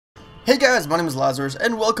Hey guys, my name is Lazarus,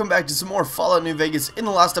 and welcome back to some more Fallout New Vegas. In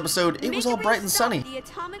the last episode, it was all bright and sunny.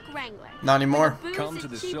 Not anymore. Come to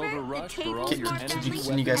the Silver Rush for all your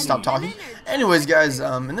Can you guys stop talking? Anyways, guys,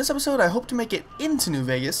 in this episode, I hope to make it into New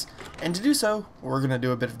Vegas, and to do so, we're gonna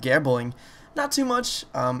do a bit of gambling. Not too much.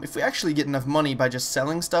 If we actually get enough money by just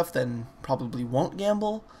selling stuff, then probably won't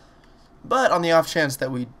gamble. But on the off chance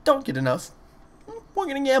that we don't get enough, we're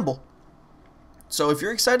gonna gamble. So if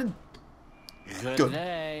you're excited, good.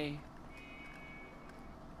 Day.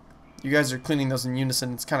 You guys are cleaning those in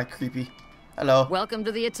unison. It's kind of creepy. Hello. Welcome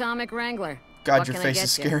to the Atomic Wrangler. God, your face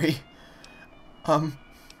is scary.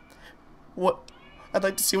 What? I'd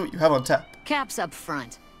like to see what you have on tap. Caps up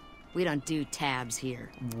front. We don't do tabs here.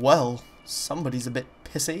 Well, somebody's a bit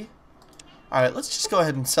pissy. Alright, let's just go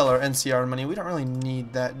ahead and sell our NCR money. We don't really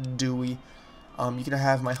need that, do we? You can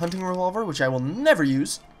have my hunting revolver, which I will never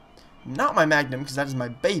use. Not my Magnum, because that is my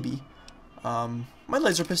baby. My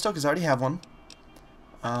laser pistol, because I already have one.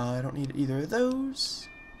 I don't need either of those.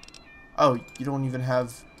 Oh, you don't even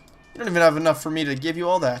have enough for me to give you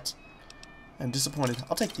all that. I'm disappointed.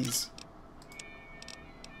 I'll take these.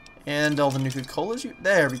 And all the nuclear colas.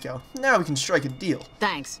 There we go. Now we can strike a deal.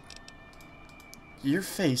 Thanks. Your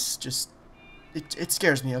face just... It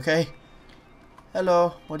scares me, okay?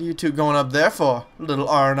 Hello. What are you two going up there for? Little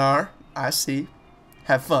R&R. I see.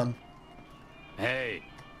 Have fun. Hey.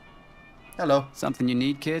 Hello. Something you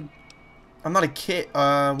need, kid? I'm not a kid.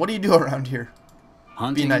 What do you do around here?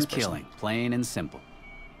 Hunting nice and killing. Plain and simple.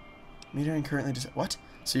 Metering currently just... What?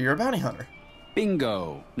 So you're a bounty hunter?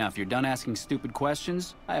 Bingo. Now, if you're done asking stupid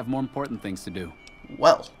questions, I have more important things to do.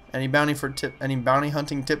 Well, any bounty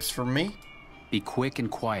hunting tips for me? Be quick and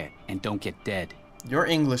quiet, and don't get dead. Your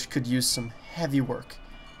English could use some heavy work.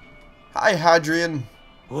 Hi, Hadrian.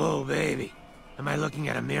 Whoa, baby. Am I looking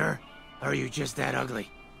at a mirror? Or are you just that ugly?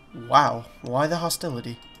 Wow, why the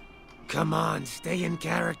hostility? Come on, stay in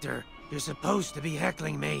character. You're supposed to be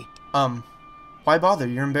heckling me. Why bother?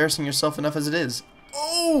 You're embarrassing yourself enough as it is.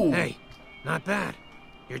 Oh! Hey, not bad.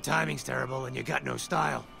 Your timing's terrible and you got no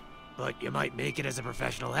style. But you might make it as a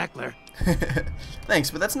professional heckler.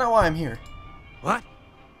 Thanks, but that's not why I'm here. What?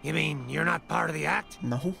 You mean you're not part of the act?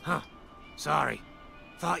 No. Huh. Sorry.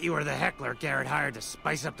 Thought you were the heckler Garrett hired to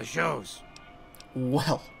spice up the shows.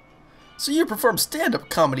 Well, so you perform stand-up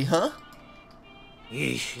comedy, huh?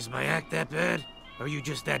 Yeesh, is my act that bad? Or are you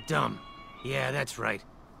just that dumb? Yeah, that's right.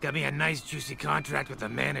 Got me a nice juicy contract with the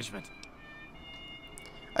management.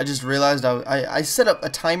 I just realized I set up a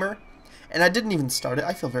timer, and I didn't even start it.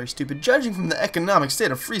 I feel very stupid. Judging from the economic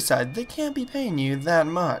state of Freeside, they can't be paying you that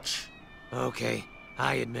much. Okay,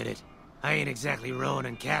 I admit it. I ain't exactly rowing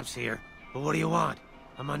in caps here. But what do you want?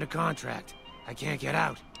 I'm under contract. I can't get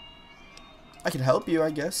out. I can help you,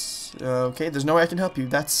 I guess. Okay, there's no way I can help you.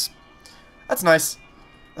 That's nice.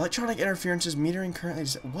 Electronic interferences metering currently...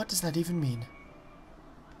 What does that even mean?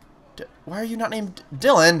 Why are you not named...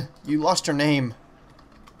 Dylan! You lost your name.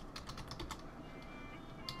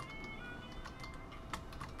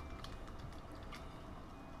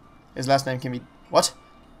 His last name can be... What?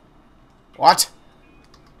 What?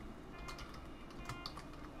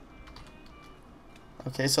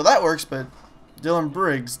 Okay, so that works, but Dylan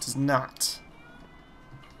Briggs does not.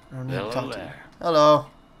 I don't know. Hello there. Hello.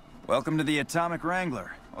 Welcome to the Atomic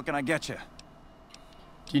Wrangler. What can I get you?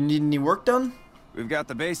 Do you need any work done? We've got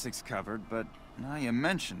the basics covered, but now you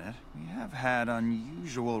mention it, we have had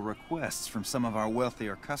unusual requests from some of our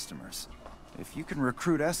wealthier customers. If you can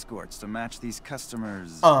recruit escorts to match these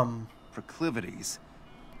customers' proclivities,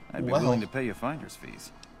 I'd be willing to pay you finder's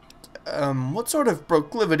fees. What sort of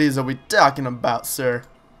proclivities are we talking about, sir?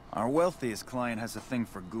 Our wealthiest client has a thing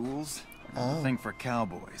for ghouls, and a thing for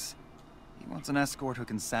cowboys. He wants an escort who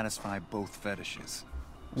can satisfy both fetishes.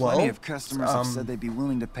 Plenty of customers have said they'd be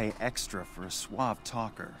willing to pay extra for a suave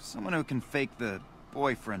talker, someone who can fake the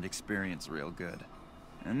boyfriend experience real good.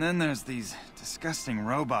 And then there's these disgusting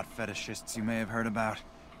robot fetishists you may have heard about.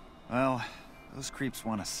 Well, those creeps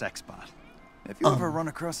want a sex bot. If you ever run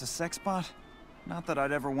across a sex bot, not that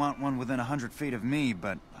I'd ever want one within 100 feet of me,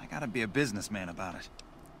 but I gotta be a businessman about it.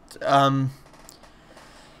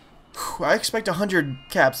 I expect 100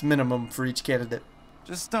 caps minimum for each candidate.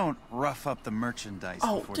 Just don't rough up the merchandise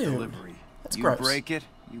before delivery. That's you gross. Break it,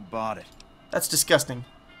 you bought it. That's disgusting.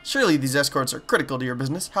 Surely these escorts are critical to your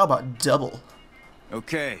business. How about double?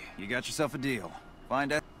 Okay, you got yourself a deal.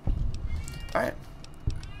 Find it. Alright.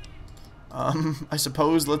 I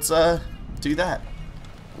suppose let's do that.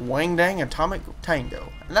 Wang Dang Atomic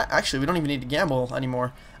Tango. And actually, we don't even need to gamble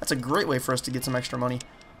anymore. That's a great way for us to get some extra money.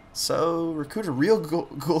 So, recruit a real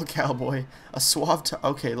ghoul cowboy, a suave...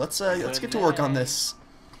 Okay, let's get to work on this.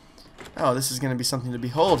 Oh, this is going to be something to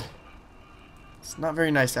behold. It's not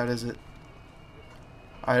very nice out, is it?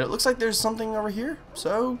 Alright, it looks like there's something over here,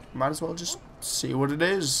 so might as well just see what it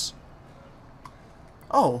is.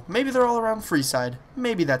 Oh, maybe they're all around Freeside.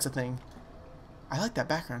 Maybe that's a thing. I like that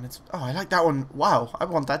background. I like that one. Wow, I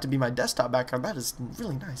want that to be my desktop background. That is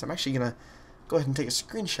really nice. I'm actually gonna go ahead and take a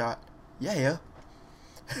screenshot. Yeah.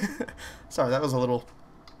 Sorry, that was a little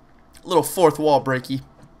fourth wall breaky,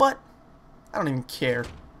 but I don't even care.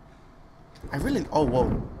 Oh,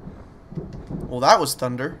 whoa. Well, that was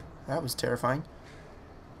thunder. That was terrifying.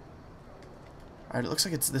 Alright, it looks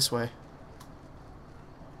like it's this way.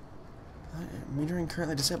 Metering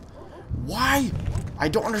currently disabled. Why? I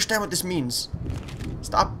don't understand what this means.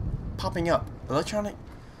 Stop popping up. Electronic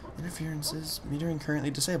interferences. Metering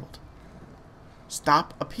currently disabled.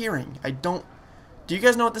 Stop appearing. Do you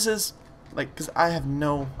guys know what this is? Like, because I have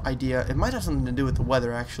no idea. It might have something to do with the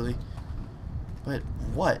weather, actually. But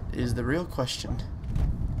what is the real question?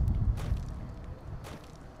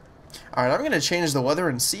 Alright, I'm going to change the weather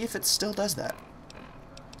and see if it still does that.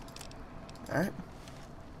 Alright.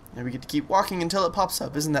 And we get to keep walking until it pops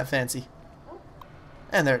up. Isn't that fancy?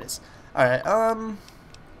 And there it is. Alright,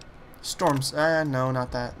 storms. No,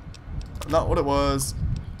 not that. Not what it was.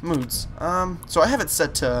 Moods. So I have it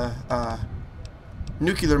set to,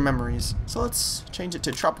 nuclear memories. So let's change it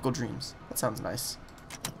to tropical dreams. That sounds nice.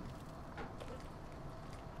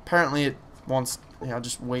 Apparently it wants, I'll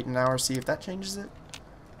just wait an hour, see if that changes it.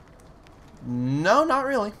 No, not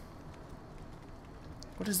really.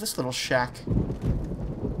 What is this little shack?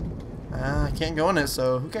 I can't go in it,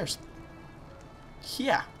 so who cares?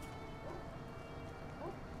 Yeah.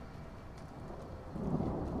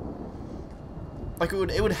 Like,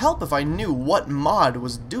 it would help if I knew what mod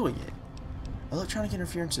was doing it. Electronic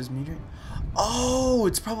interferences metering. Oh,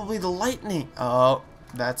 it's probably the lightning. Oh,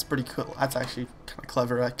 that's pretty cool. That's actually kind of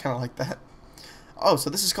clever. I kind of like that. Oh,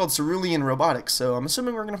 so this is called Cerulean Robotics. So I'm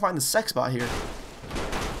assuming we're going to find the sex bot here.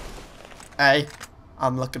 Hey,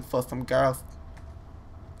 I'm looking for some girls.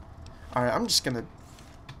 Alright, I'm just gonna...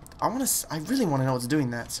 I really want to know what's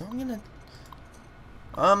doing that, so I'm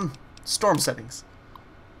gonna... storm settings.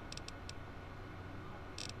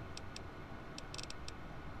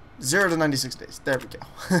 0 to 96 days. There we go.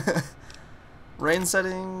 Rain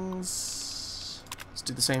settings... Let's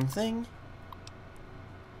do the same thing.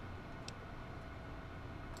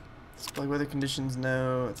 Display weather conditions,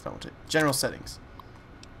 no, that's not what it... General settings.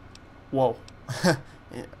 Whoa.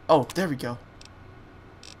 Oh, there we go.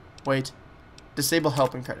 Wait. Disable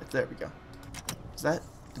helping credits. There we go.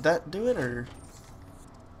 Did that do it, or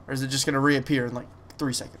is it just gonna reappear in like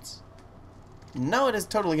 3 seconds? No, it is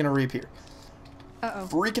totally gonna reappear. Uh-oh.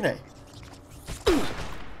 Freaking A.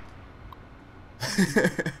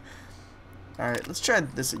 Alright, let's try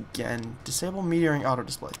this again. Disable metering auto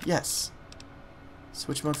display. Yes.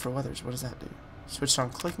 Switch mode for weathers. What does that do? Switched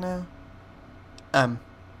on click now.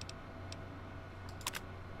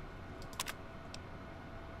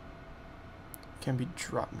 Can be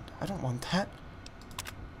dropped. I don't want that.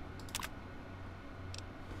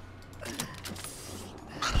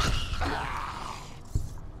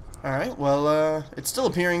 Alright, well, it's still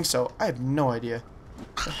appearing, so I have no idea.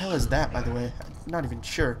 What the hell is that, by the way? I'm not even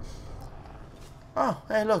sure. Oh,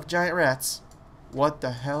 hey, look, giant rats. What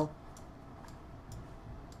the hell?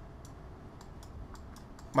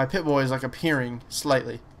 My Pip-Boy is, like, appearing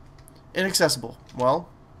slightly. Inaccessible. Well,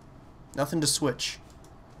 nothing to switch.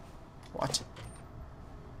 What?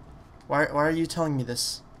 Why are you telling me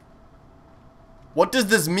this? What does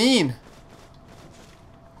this mean?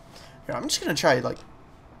 Here, I'm just gonna try, like...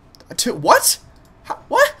 What?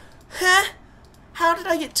 What? Huh? How did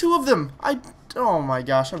I get 2 of them? Oh my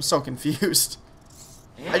gosh, I'm so confused.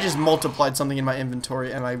 I just multiplied something in my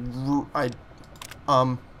inventory and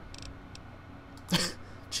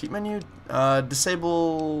cheat menu,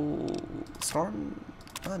 disable storm?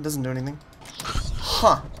 It doesn't do anything.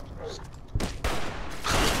 Huh.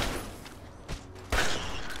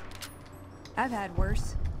 I've had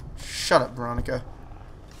worse. Shut up, Veronica.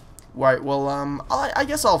 Right, well, I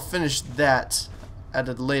guess I'll finish that at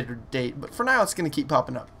a later date, but for now it's gonna keep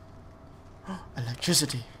popping up.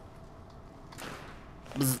 Electricity.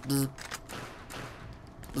 Bzz, bzz.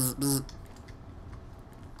 Bzz, bzz.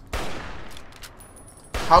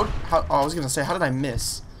 How, oh, I was gonna say, how did I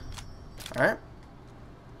miss? Alright.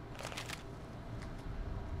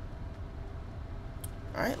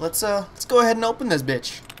 Alright, let's go ahead and open this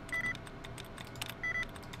bitch.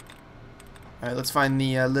 Alright, let's find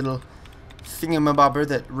the little thingamabobber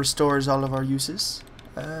that restores all of our uses.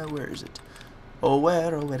 Where is it? Oh,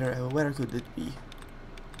 where could it be?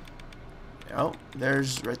 Oh,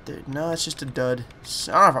 there's right there. No, it's just a dud.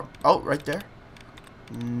 Son of a... Oh, right there.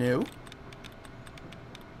 No.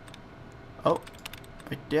 Oh,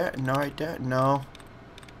 right there. No, right there. No.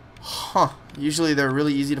 Huh. Usually they're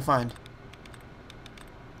really easy to find.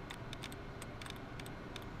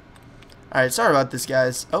 Alright, sorry about this,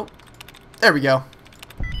 guys. Oh, there we go.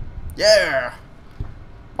 Yeah!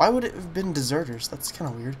 Why would it have been deserters? That's kind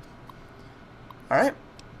of weird. Alright.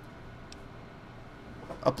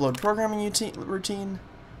 Upload programming routine.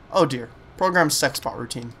 Oh dear. Program sexbot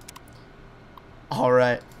routine.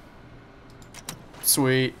 Alright.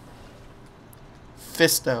 Sweet.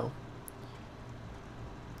 Fisto.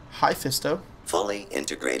 Hi, Fisto. Fully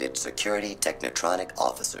integrated security technotronic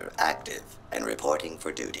officer active and reporting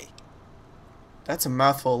for duty. That's a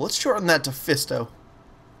mouthful. Let's shorten that to Fisto.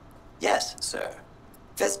 Yes, sir.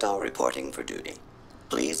 Fisto reporting for duty.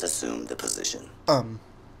 Please assume the position.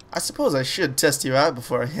 I suppose I should test you out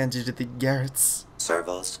before I hand you to the Garretts.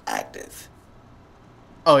 Servos active.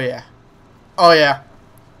 Oh yeah. Oh yeah.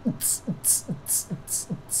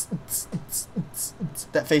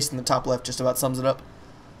 That face in the top left just about sums it up.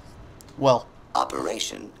 Well.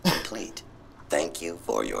 Operation complete. Thank you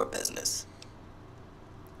for your business.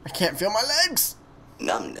 I can't feel my legs.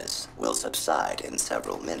 Numbness will subside in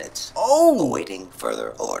several minutes. Oh! Awaiting further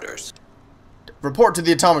orders. Report to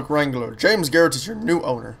the Atomic Wrangler. James Garrett is your new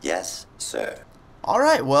owner. Yes, sir.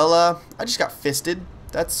 Alright, well, I just got fisted.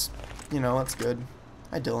 That's, that's good.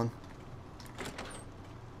 Hi, Dylan.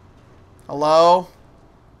 Hello?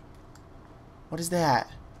 What is that?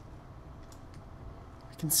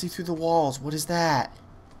 I can see through the walls. What is that?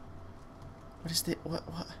 What is the... What?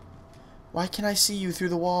 Why can I see you through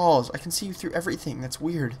the walls? I can see you through everything. That's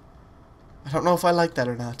weird. I don't know if I like that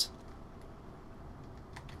or not.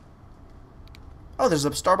 Oh, there's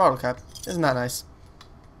a star bottle cap. Isn't that nice?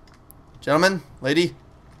 Gentlemen, lady,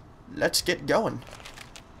 let's get going.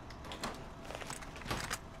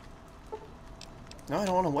 No, I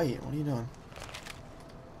don't want to wait. What are you doing?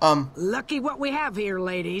 Lucky what we have here,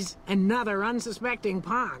 ladies. Another unsuspecting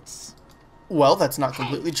ponce. Well, that's not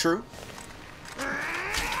completely true.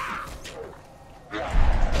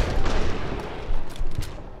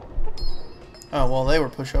 Oh, well, they were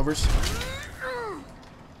pushovers.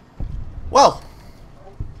 Well,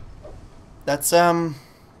 that's,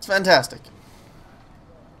 it's fantastic.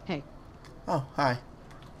 Hey. Oh, hi.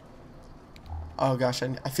 Oh, gosh,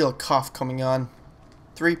 I feel a cough coming on.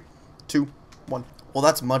 3, 2, 1. Well,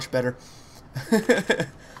 that's much better.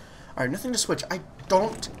 Alright, nothing to switch. I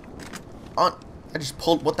just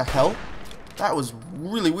pulled, what the hell? That was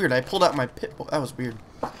really weird. I pulled out my pit bull. That was weird.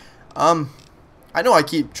 I know I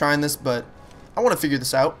keep trying this, but I want to figure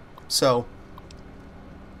this out. So,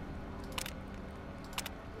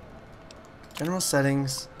 general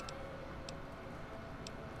settings.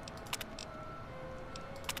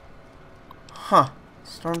 Huh.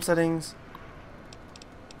 Storm settings.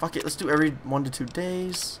 Fuck it, let's do every 1 to 2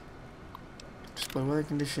 days. Display weather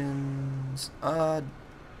conditions.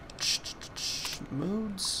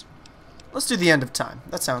 Moods. Let's do the end of time.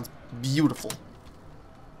 That sounds beautiful.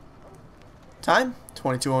 Time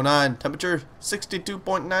 22:09. Temperature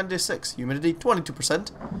 62.96. Humidity 22%.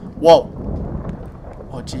 Whoa.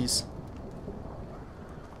 Oh jeez.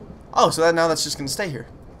 Oh, so now that's just gonna stay here.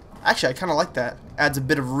 Actually, I kind of like that. Adds a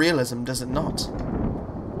bit of realism, does it not?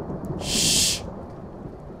 Shh.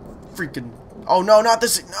 Freaking. Oh no, not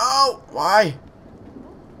this. No. Why?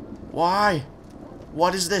 Why?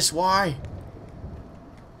 What is this? Why?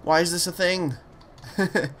 Why is this a thing?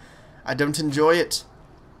 I don't enjoy it.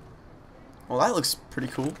 Well, that looks pretty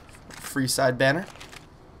cool. Free side banner.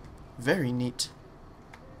 Very neat.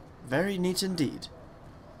 Very neat indeed.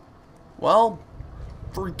 Well,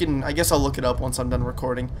 freaking, I guess I'll look it up once I'm done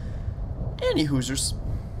recording. Any Hoosers.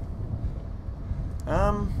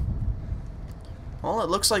 Well, it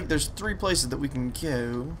looks like there's 3 places that we can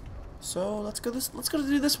go. So let's go to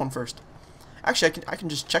do this one first. Actually, I can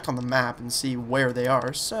just check on the map and see where they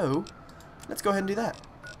are. So let's go ahead and do that.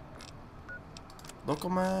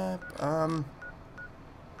 Local map.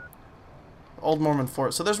 Old Mormon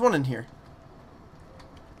Fort. So there's one in here.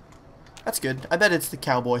 That's good. I bet it's the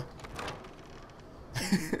cowboy.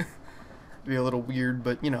 Be a little weird,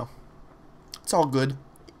 but it's all good.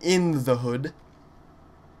 In the hood.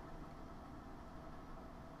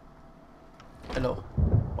 Hello.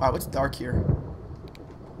 Wow, it's dark here.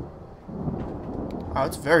 Wow,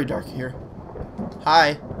 it's very dark here.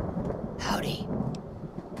 Hi. Howdy.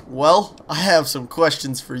 Well, I have some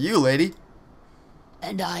questions for you, lady.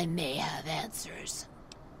 And I may have answers.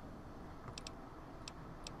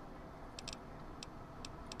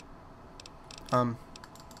 Oh,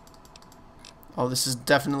 this is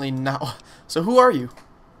definitely not... So who are you?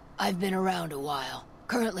 I've been around a while.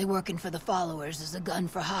 Currently working for the followers as a gun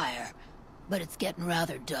for hire. But it's getting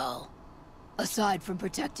rather dull. Aside from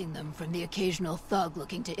protecting them from the occasional thug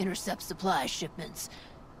looking to intercept supply shipments,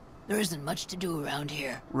 there isn't much to do around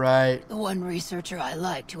here. Right. The one researcher I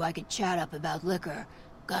liked, who I could chat up about liquor,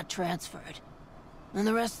 got transferred. And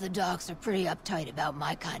the rest of the docks are pretty uptight about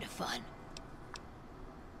my kind of fun.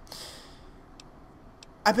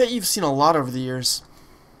 I bet you've seen a lot over the years.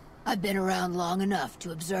 I've been around long enough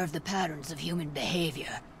to observe the patterns of human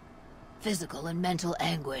behavior. Physical and mental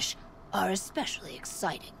anguish are especially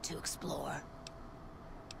exciting to explore.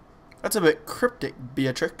 That's a bit cryptic,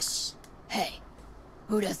 Beatrix. Hey,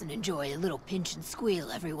 who doesn't enjoy a little pinch and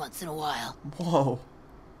squeal every once in a while? Whoa.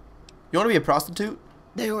 You want to be a prostitute?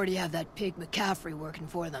 They already have that pig McCaffrey working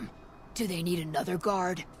for them. Do they need another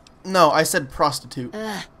guard? No, I said prostitute.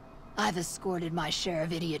 I've escorted my share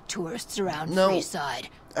of idiot tourists around No. Freeside.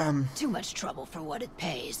 Too much trouble for what it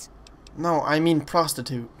pays. No, I mean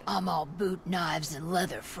prostitute. I'm all boot, knives, and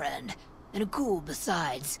leather, friend. And a cool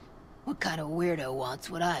besides. What kind of weirdo wants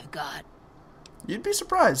what I've got? You'd be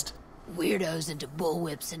surprised. Weirdos into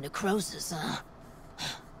bullwhips and necrosis, huh?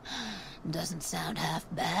 Doesn't sound half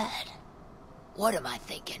bad. What am I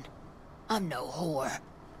thinking? I'm no whore.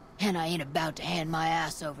 And I ain't about to hand my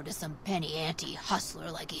ass over to some penny-ante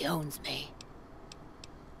hustler like he owns me.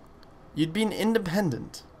 You'd be an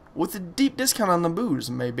independent. With a deep discount on the booze,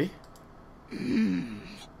 maybe.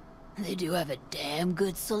 They do have a damn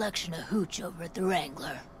good selection of hooch over at the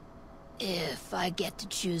Wrangler. If I get to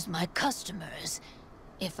choose my customers,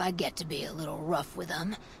 if I get to be a little rough with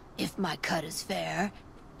them, if my cut is fair,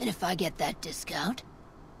 and if I get that discount,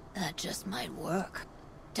 that just might work.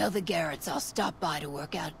 Tell the Garretts I'll stop by to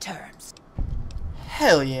work out terms.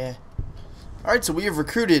 Hell yeah. Alright, so we have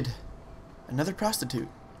recruited another prostitute.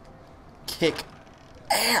 Kick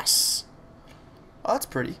ass. Oh, that's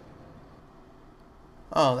pretty.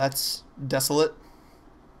 Oh, that's desolate.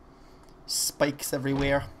 Spikes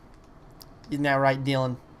everywhere. Isn't that right,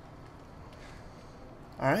 Dylan?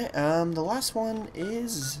 Alright, the last one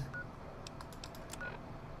is...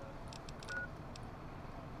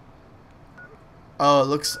 Oh, it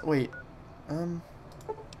looks... Wait.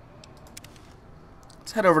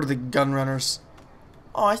 Let's head over to the gun runners.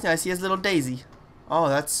 Oh, I see his little daisy. Oh,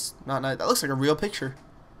 that's not nice. That looks like a real picture.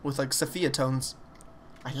 With, like, sepia tones.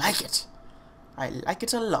 I like it. I like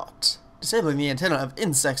it a lot. Disabling the antenna of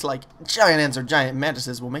insects like giant ants or giant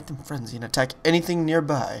mantises will make them frenzy and attack anything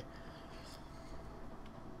nearby.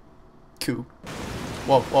 Cool.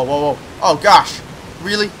 Whoa, whoa, whoa, whoa. Oh, gosh.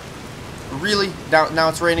 Really? Really? Now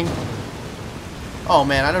it's raining? Oh,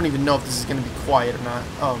 man, I don't even know if this is going to be quiet or not.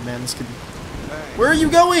 Oh, man, this could be... Where are you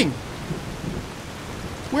going?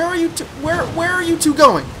 Where are you where are you two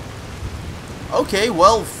going? Okay,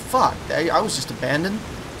 well, fuck. I was just abandoned.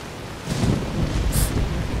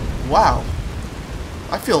 Wow.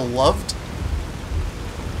 I feel loved.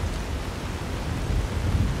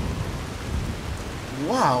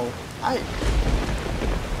 Wow.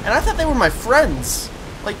 And I thought they were my friends.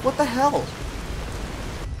 Like, what the hell?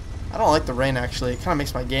 I don't like the rain, actually. It kind of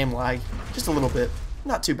makes my game lag. Just a little bit.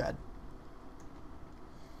 Not too bad.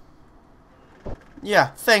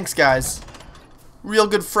 Yeah, thanks, guys. Real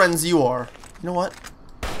good friends you are. You know what?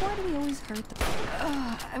 Why do we always hurt them?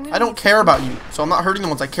 I don't care about you, so I'm not hurting the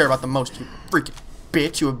ones I care about the most. You freaking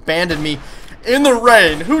bitch! You abandoned me in the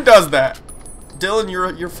rain. Who does that? Dylan,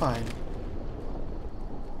 you're fine.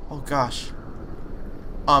 Oh gosh.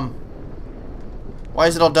 Why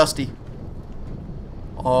is it all dusty?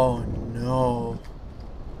 Oh no!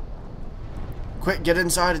 Quick, get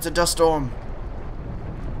inside! It's a dust storm.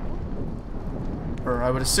 Or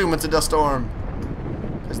I would assume it's a dust storm,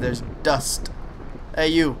 because there's dust. Hey,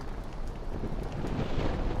 you.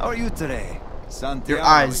 How are you today? Santiago? Your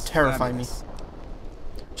eyes terrify me.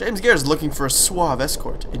 James Gare is looking for a suave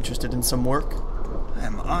escort. Interested in some work? I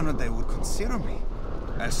am honored they would consider me.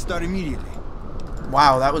 I'll start immediately.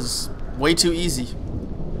 Wow, that was way too easy.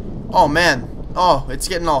 Oh, man. Oh, it's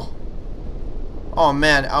getting all... Oh,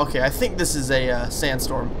 man. Okay, I think this is a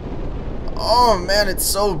sandstorm. Oh, man, it's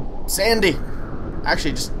so sandy.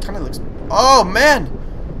 Actually, it just kind of looks... Oh, man!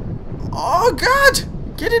 Oh, God!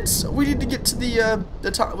 Get in! We need to get to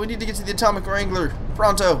the Atomic Wrangler.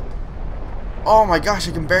 Pronto. Oh my gosh,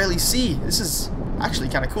 I can barely see. This is actually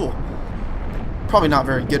kind of cool. Probably not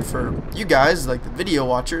very good for you guys, like the video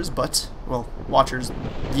watchers, but, well, watchers,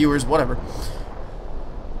 viewers, whatever.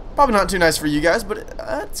 Probably not too nice for you guys, but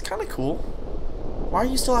it's kind of cool. Why are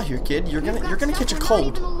you still out here, kid? You're gonna catch a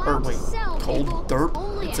cold. Or wait, cold?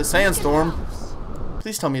 Derp? It's a sandstorm.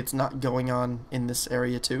 Please tell me it's not going on in this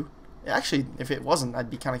area too. Actually, if it wasn't, I'd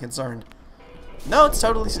be kind of concerned. No, it's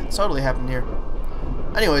totally happening here.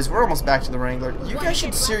 Anyways, we're almost back to the Wrangler. You guys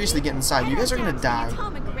should seriously get inside. You guys are gonna die.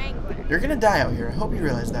 You're gonna die out here. I hope you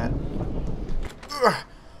realize that.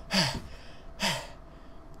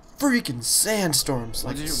 Freaking sandstorms.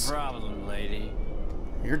 Like, What's your problem, lady?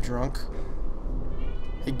 you're drunk.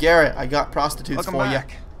 Hey Garrett, I got prostitutes Welcome for you.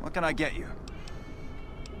 back. What can I get you?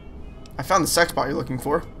 I found the sex bot you're looking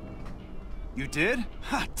for. You did?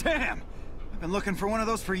 Ha, damn! I've been looking for one of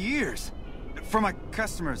those for years. For my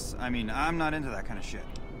customers, I mean, I'm not into that kind of shit.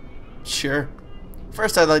 Sure.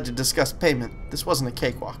 First, I'd like to discuss payment. This wasn't a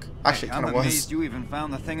cakewalk. Actually, it kind of I'm was. amazed you even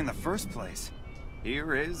found the thing in the first place.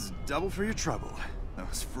 Here is double for your trouble.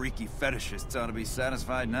 Those freaky fetishists ought to be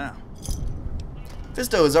satisfied now.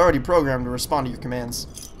 Fisto is already programmed to respond to your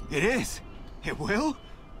commands. It is? It will?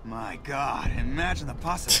 My God, imagine the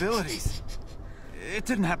possibilities. It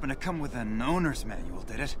didn't happen to come with an owner's manual,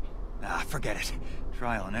 did it? Ah, forget it.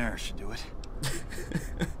 Trial and error should do it.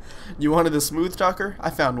 You wanted a smooth talker?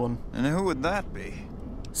 I found one. And who would that be?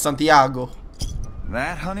 Santiago.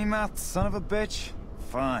 That honey-mouthed son of a bitch?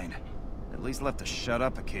 Fine. At least left to shut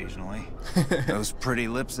up occasionally. Those pretty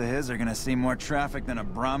lips of his are gonna see more traffic than a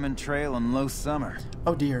Brahmin trail in low summer.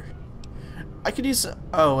 Oh dear. I could use...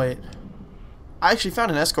 Oh wait. I actually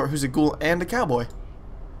found an escort who's a ghoul and a cowboy.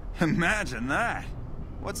 Imagine that!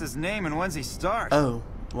 What's his name and when's he start? Oh,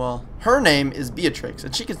 well, her name is Beatrix,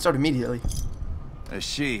 and she can start immediately. A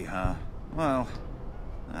she, huh? Well,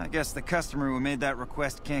 I guess the customer who made that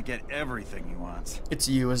request can't get everything he wants. It's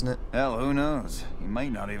you, isn't it? Hell, who knows? He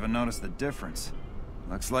might not even notice the difference.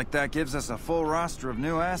 Looks like that gives us a full roster of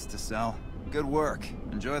new ass to sell. Good work.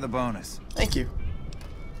 Enjoy the bonus. Thank you.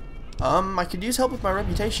 I could use help with my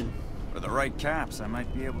reputation. For the right caps, I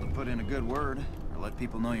might be able to put in a good word, or let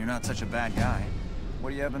people know you're not such a bad guy.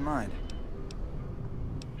 What do you have in mind?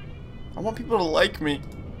 I want people to like me.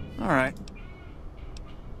 Alright.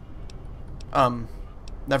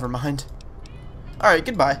 Never mind. Alright,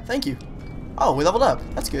 goodbye. Thank you. Oh, we leveled up.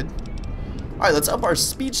 That's good. Alright, let's up our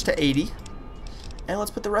speech to 80. And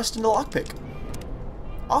let's put the rest into lockpick.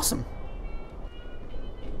 Awesome.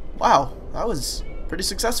 Wow, that was pretty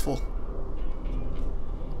successful.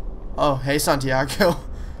 Oh, hey Santiago.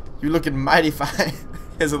 You're looking mighty fine.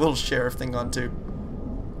 He has a little sheriff thing on too.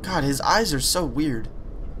 God, his eyes are so weird.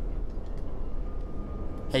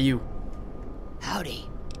 Hey you. Howdy.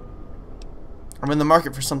 I'm in the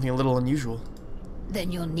market for something a little unusual.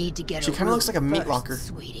 Then you'll need to get She a kind of looks like a meat first, locker.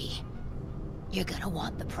 sweetie. You're gonna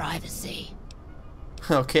want the privacy.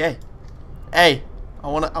 Okay. Hey, I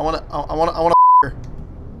wanna her.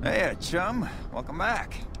 Hey, chum. Welcome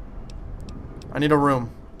back. I need a room.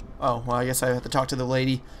 Oh, well, I guess I have to talk to the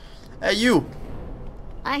lady. Hey, you.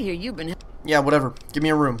 I hear you've been... Yeah, whatever. Give me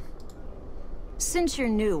a room. Since you're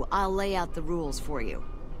new, I'll lay out the rules for you.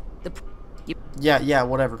 Yeah,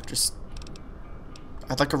 whatever. Just...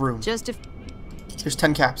 I'd like a room. Just if... Here's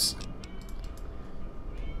 10 caps.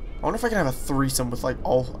 I wonder if I can have a threesome with, like,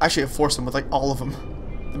 all... Actually, a foursome with, like, all of them.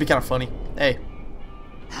 That'd be kind of funny. Hey.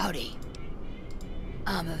 Howdy.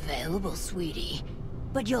 I'm available, sweetie.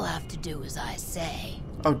 But you'll have to do as I say.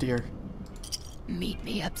 Oh, dear. Meet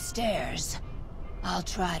me upstairs. I'll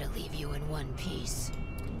try to leave you in one piece.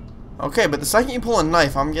 Okay, but the second you pull a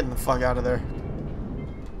knife, I'm getting the fuck out of there.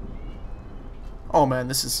 Oh, man,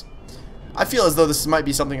 this is... I feel as though this might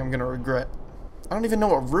be something I'm gonna regret. I don't even know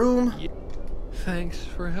what room... Thanks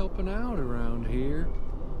for helping out around here.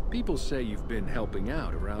 People say you've been helping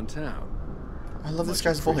out around town. I love this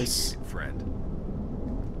guy's voice. Friend.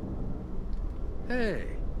 Hey.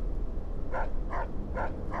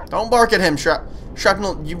 Don't bark at him,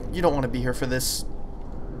 Shrapnel. You don't want to be here for this.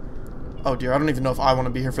 Oh dear, I don't even know if I want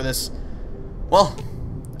to be here for this. Well,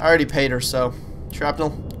 I already paid her, so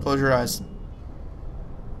Shrapnel, close your eyes.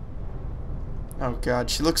 Oh god,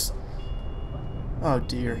 she looks... Oh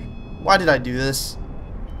dear. Why did I do this?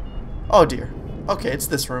 Oh dear. Okay, it's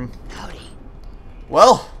this room. Howdy.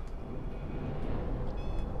 Well...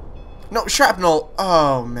 No, Shrapnel!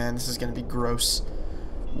 Oh man, this is gonna be gross.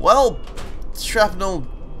 Well, Shrapnel,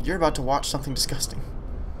 you're about to watch something disgusting.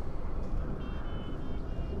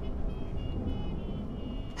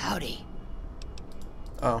 Howdy.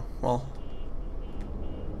 Oh, well.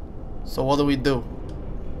 So what do we do?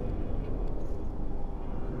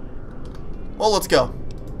 Well, let's go.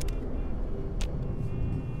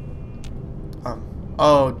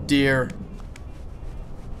 Oh dear.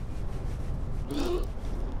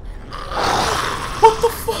 What the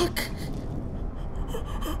fuck?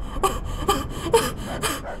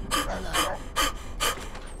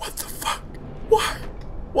 What the fuck? Why?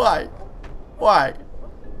 Why? Why?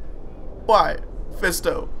 Why?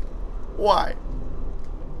 Fisto? Why?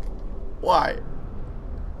 Why?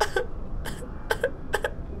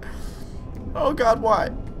 Oh god, why?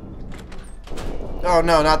 Oh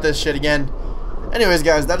no, not this shit again. Anyways,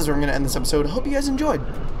 guys, that is where I'm going to end this episode. Hope you guys enjoyed.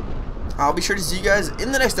 I'll be sure to see you guys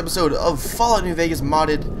in the next episode of Fallout New Vegas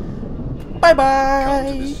Modded.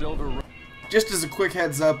 Bye-bye! Just as a quick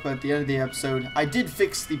heads up at the end of the episode, I did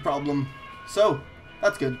fix the problem. So,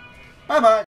 that's good. Bye-bye!